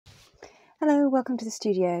Hello, welcome to the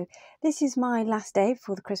studio. This is my last day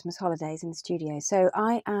before the Christmas holidays in the studio. So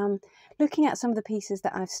I am looking at some of the pieces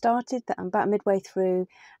that I've started that I'm about midway through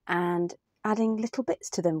and adding little bits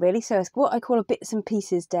to them really. So it's what I call a bits and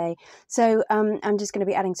pieces day. So I'm just going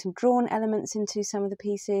to be adding some drawn elements into some of the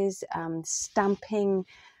pieces, stamping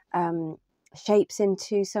shapes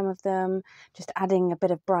into some of them, just adding a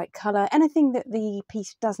bit of bright colour, anything that the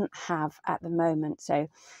piece doesn't have at the moment, so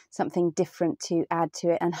something different to add to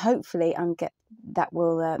it, and hopefully that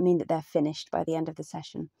will mean that they're finished by the end of the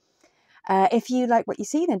session. If you like what you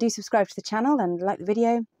see, then do subscribe to the channel and like the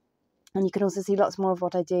video, and you can also see lots more of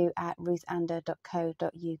what I do at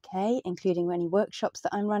ruthander.co.uk, including any workshops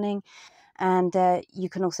that I'm running, and you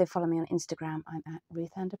can also follow me on Instagram. I'm at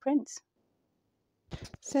ruthanderprints.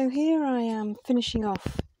 So here I am finishing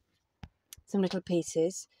off some little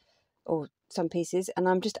pieces, or some pieces, and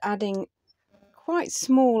I'm just adding quite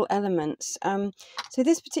small elements. So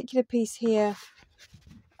this particular piece here,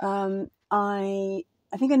 I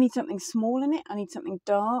think I need something small in it. I need something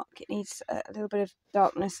dark. It needs a little bit of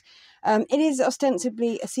darkness. It is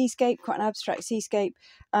ostensibly a seascape, quite an abstract seascape.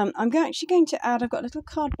 I'm actually going to add, I've got a little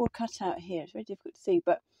cardboard cutout here. It's very difficult to see,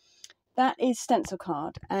 but that is stencil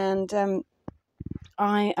card, and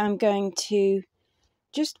I am going to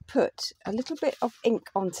just put a little bit of ink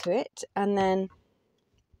onto it and then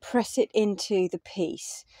press it into the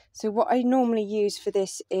piece. So what I normally use for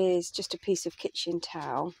this is just a piece of kitchen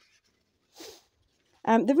towel.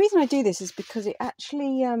 The reason I do this is because it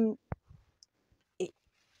actually,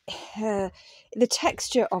 the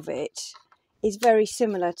texture of it is very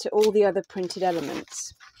similar to all the other printed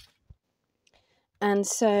elements. And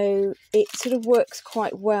so it sort of works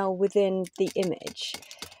quite well within the image.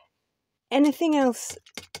 Anything else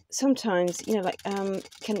sometimes, you know, like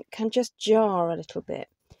can just jar a little bit.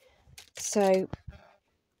 So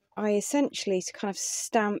I essentially kind of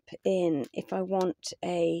stamp in, if I want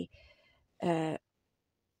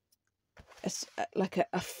like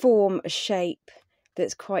a form, a shape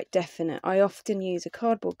that's quite definite, I often use a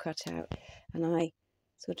cardboard cutout and I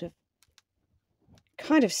sort of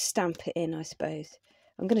kind of stamp it in, I suppose.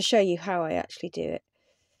 I'm going to show you how I actually do it.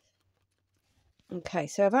 Okay,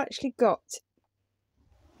 so I've actually got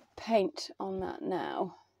paint on that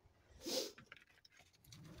now.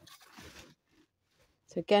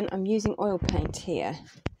 So again, I'm using oil paint here.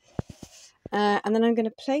 And then I'm going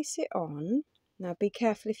to place it on. Now be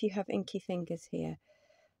careful if you have inky fingers here.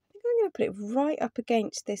 I think I'm going to put it right up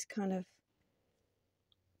against this kind of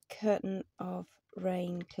curtain of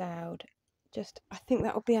rain cloud. I think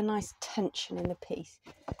that will be a nice tension in the piece.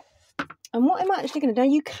 And what I'm actually going to do,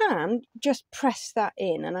 you can just press that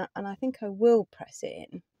in, and I think I will press it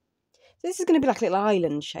in. So this is going to be like a little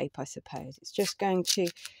island shape, I suppose. It's just going to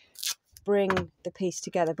bring the piece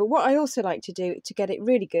together. But what I also like to do to get it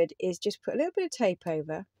really good is just put a little bit of tape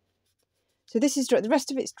over. So this is dry, the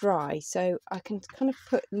rest of it's dry, so I can kind of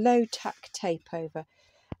put low tack tape over,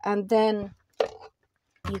 and then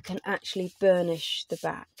you can actually burnish the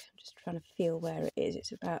back. I'm just trying to feel where it is.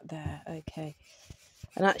 It's about there. Okay.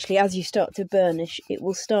 And actually, as you start to burnish, it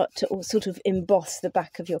will start to sort of emboss the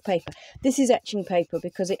back of your paper. This is etching paper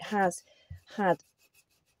because it has had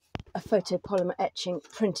a photopolymer etching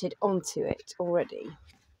printed onto it already.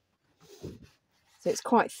 So it's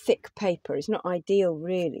quite thick paper. It's not ideal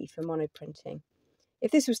really for monoprinting.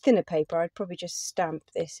 If this was thinner paper, I'd probably just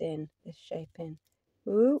stamp this in, this shape in.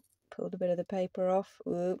 Ooh, pulled a bit of the paper off.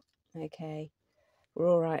 Ooh, okay. We're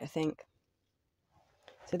all right, I think.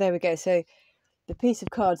 So there we go. So the piece of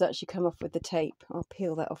card's actually come off with the tape. I'll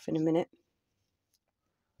peel that off in a minute.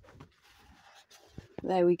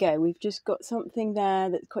 There we go. We've just got something there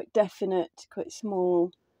that's quite definite, quite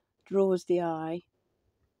small, draws the eye.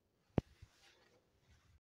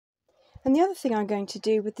 And the other thing I'm going to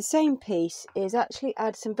do with the same piece is actually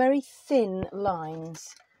add some very thin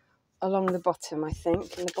lines along the bottom, I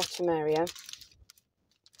think, in the bottom area.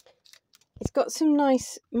 It's got some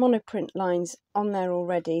nice monoprint lines on there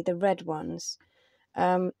already, the red ones.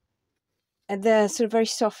 And they're sort of very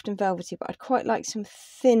soft and velvety, but I'd quite like some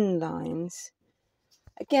thin lines.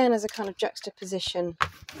 Again, as a kind of juxtaposition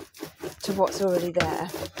to what's already there.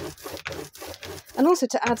 And also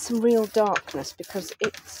to add some real darkness, because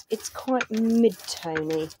it's quite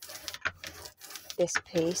mid-tony, this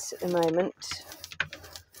piece at the moment.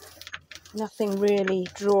 Nothing really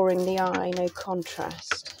drawing the eye, no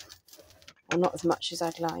contrast, or not as much as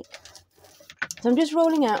I'd like. So I'm just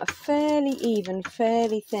rolling out a fairly even,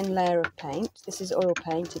 fairly thin layer of paint. This is oil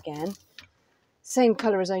paint again. Same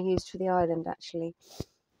colour as I used for the island, actually.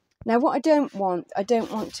 Now what I don't want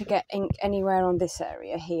to get ink anywhere on this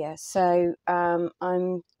area here. So I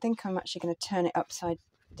think I'm actually going to turn it upside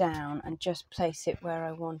down and just place it where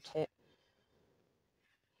I want it.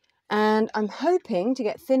 And I'm hoping to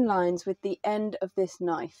get thin lines with the end of this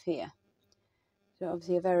knife here. So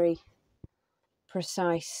obviously a very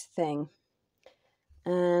precise thing.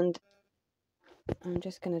 And I'm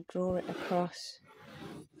just going to draw it across.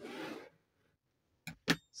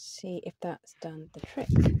 See if that's done the trick.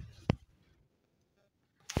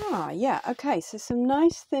 Ah, yeah, okay, so some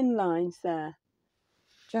nice thin lines there.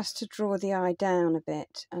 Just to draw the eye down a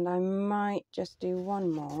bit. And I might just do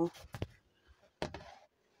one more.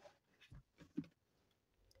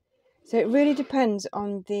 So it really depends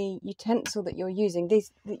on the utensil that you're using.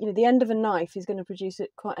 These, the end of a knife is going to produce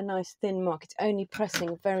quite a nice thin mark. It's only pressing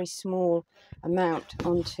a very small amount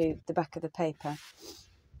onto the back of the paper.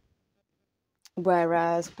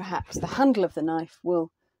 Whereas perhaps the handle of the knife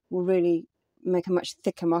will really make a much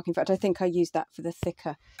thicker mark. In fact, I think I used that for the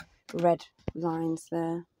thicker red lines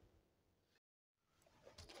there.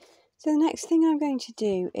 So the next thing I'm going to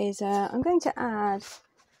do is I'm going to add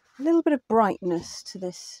a little bit of brightness to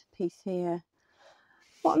this piece here.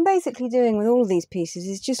 What I'm basically doing with all of these pieces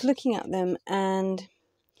is just looking at them and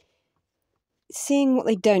seeing what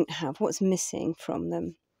they don't have, what's missing from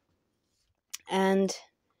them. And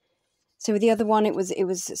so with the other one, it was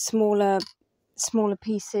smaller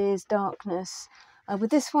pieces, darkness.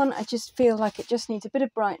 With this one, I just feel like it just needs a bit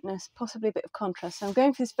of brightness, possibly a bit of contrast. So I'm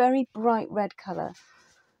going for this very bright red colour,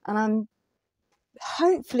 and I'm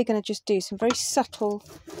hopefully going to just do some very subtle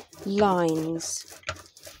lines.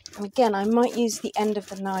 And again, I might use the end of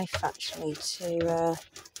the knife actually to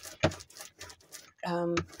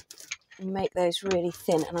make those really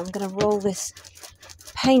thin. And I'm going to roll this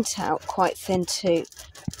paint out quite thin too.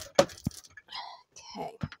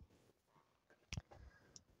 Okay.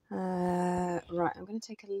 Right, I'm going to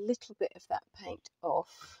take a little bit of that paint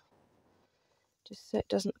off, just so it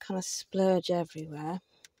doesn't kind of splurge everywhere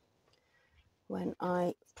when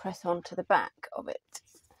I press onto the back of it.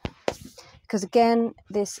 Because again,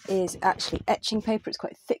 this is actually etching paper, it's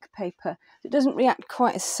quite thick paper. It doesn't react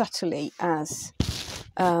quite as subtly as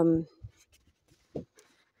the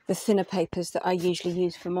thinner papers that I usually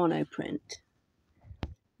use for monoprint.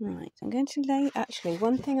 Right, I'm going to lay, actually,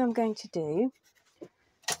 one thing I'm going to do,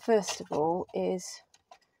 first of all, is,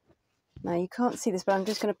 now you can't see this, but I'm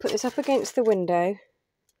just going to put this up against the window,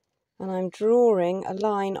 and I'm drawing a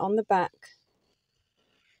line on the back.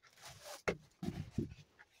 Can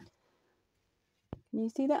you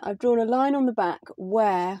see that? I've drawn a line on the back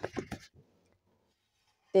where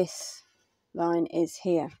this line is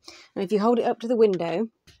here. And if you hold it up to the window,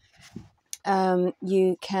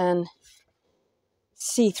 you can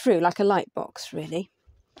see through, like a light box, really.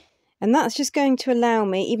 And that's just going to allow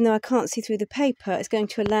me, even though I can't see through the paper, it's going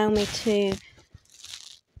to allow me to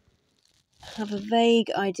have a vague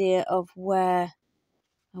idea of where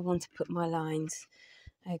I want to put my lines.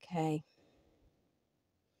 Okay.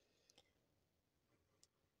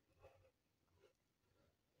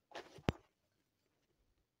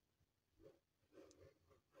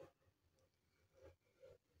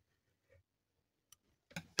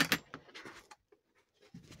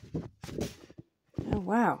 Oh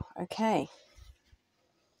wow, okay.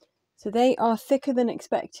 So they are thicker than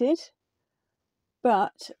expected,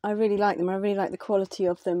 but I really like them. I really like the quality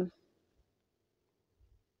of them.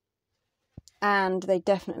 And they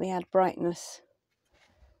definitely add brightness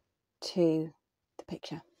to the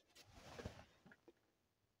picture.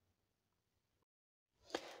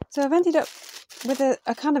 So I've ended up with a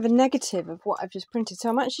kind of a negative of what I've just printed. So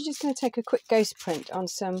I'm actually just going to take a quick ghost print on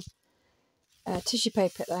some tissue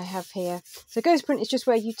paper that I have here. So ghost print is just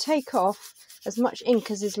where you take off as much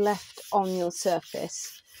ink as is left on your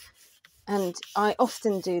surface. And I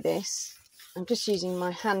often do this. I'm just using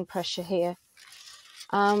my hand pressure here.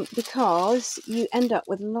 Because you end up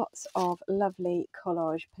with lots of lovely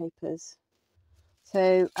collage papers.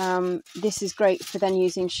 So this is great for then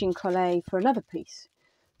using chine-collé for another piece.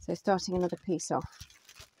 So starting another piece off.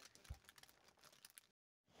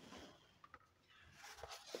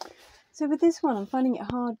 So with this one, I'm finding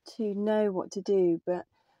it hard to know what to do, but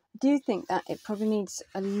I do think that it probably needs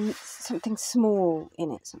something small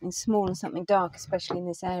in it, something small and something dark, especially in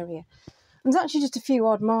this area. There's actually just a few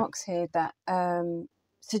odd marks here that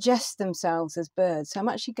suggest themselves as birds. So I'm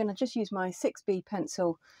actually going to just use my 6B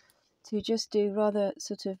pencil to just do rather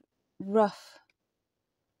sort of rough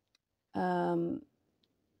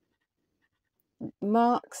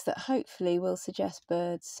marks that hopefully will suggest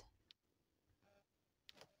birds,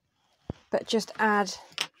 but just add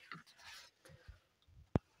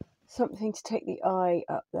something to take the eye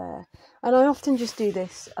up there. And I often just do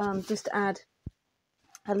this, just add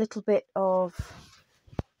a little bit of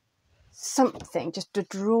something, just a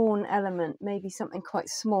drawn element, maybe something quite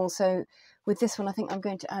small. So with this one, I think I'm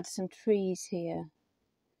going to add some trees here.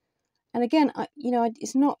 And again,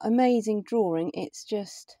 it's not amazing drawing. It's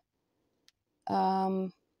just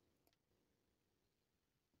something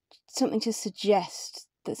to suggest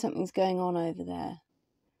that something's going on over there.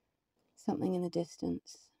 Something in the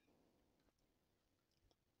distance.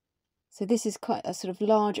 So this is quite a sort of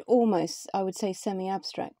large, almost, I would say,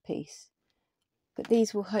 semi-abstract piece. But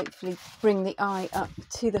these will hopefully bring the eye up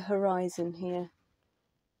to the horizon here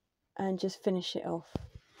and just finish it off.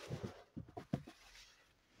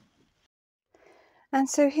 And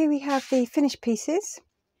so here we have the finished pieces.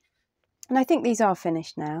 And I think these are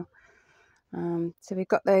finished now. So we've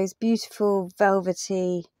got those beautiful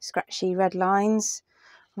velvety, scratchy red lines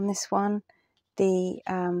on this one. The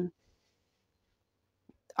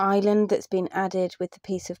island that's been added with the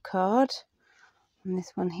piece of card on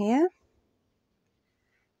this one here.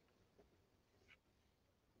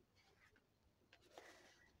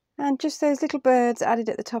 And just those little birds added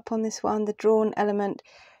at the top on this one, the drawn element.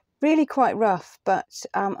 Really quite rough, but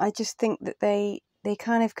I just think that they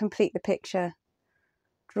kind of complete the picture,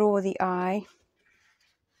 draw the eye.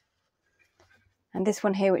 And this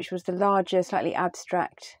one here, which was the larger, slightly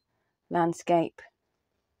abstract landscape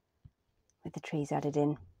with the trees added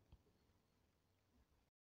in.